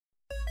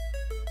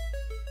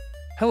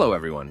Hello,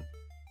 everyone.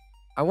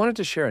 I wanted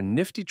to share a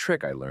nifty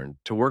trick I learned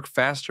to work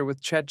faster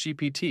with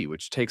ChatGPT,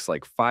 which takes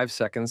like 5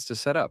 seconds to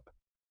set up.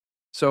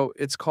 So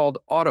it's called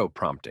auto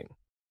prompting.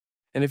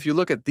 And if you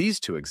look at these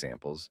two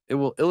examples, it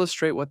will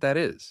illustrate what that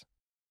is.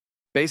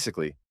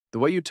 Basically, the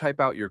way you type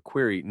out your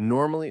query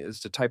normally is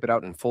to type it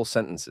out in full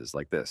sentences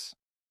like this.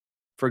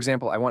 For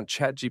example, I want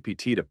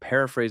ChatGPT to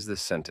paraphrase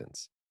this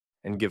sentence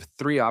and give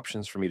 3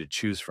 options for me to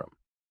choose from.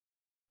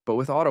 But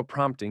with auto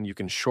prompting, you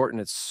can shorten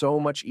it so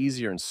much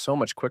easier and so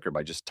much quicker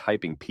by just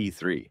typing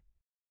P3.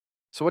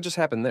 So what just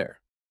happened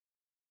there?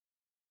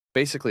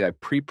 Basically, I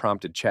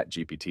pre-prompted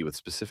ChatGPT with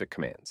specific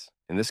commands.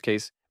 In this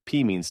case,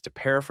 P means to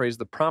paraphrase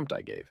the prompt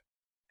I gave,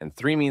 and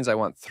 3 means I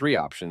want 3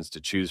 options to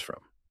choose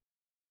from.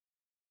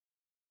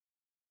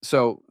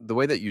 So the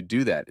way that you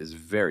do that is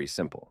very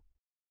simple.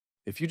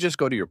 If you just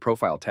go to your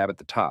Profile tab at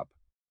the top,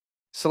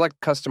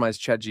 select Customize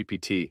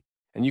ChatGPT,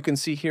 and you can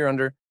see here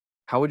under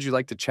How would you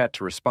like the chat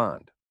to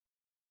respond?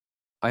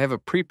 I have a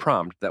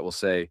pre-prompt that will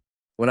say,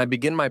 when I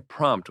begin my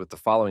prompt with the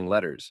following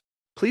letters,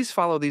 please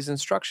follow these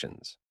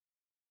instructions.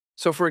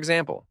 So for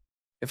example,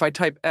 if I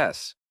type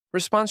S,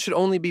 response should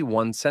only be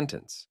one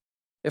sentence.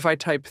 If I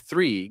type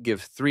 3,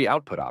 give 3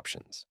 output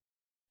options.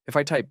 If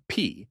I type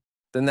P,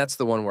 then that's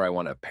the one where I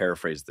want to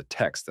paraphrase the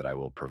text that I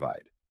will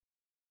provide.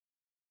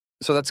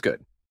 So that's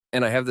good.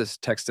 And I have this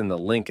text in the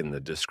link in the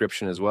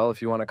description as well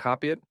if you want to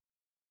copy it.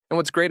 And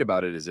what's great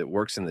about it is it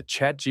works in the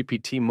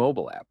ChatGPT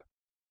mobile app.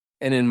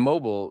 And in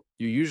mobile,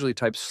 you usually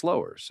type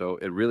slower, so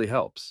it really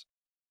helps.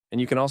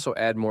 And you can also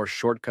add more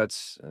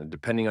shortcuts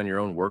depending on your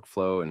own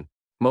workflow and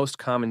most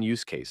common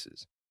use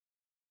cases.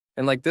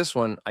 And like this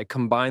one, I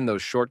combine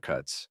those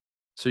shortcuts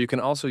so you can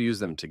also use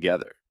them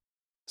together.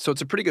 So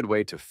it's a pretty good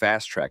way to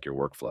fast track your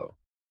workflow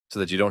so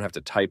that you don't have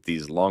to type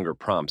these longer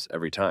prompts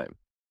every time,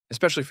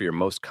 especially for your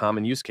most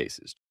common use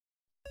cases.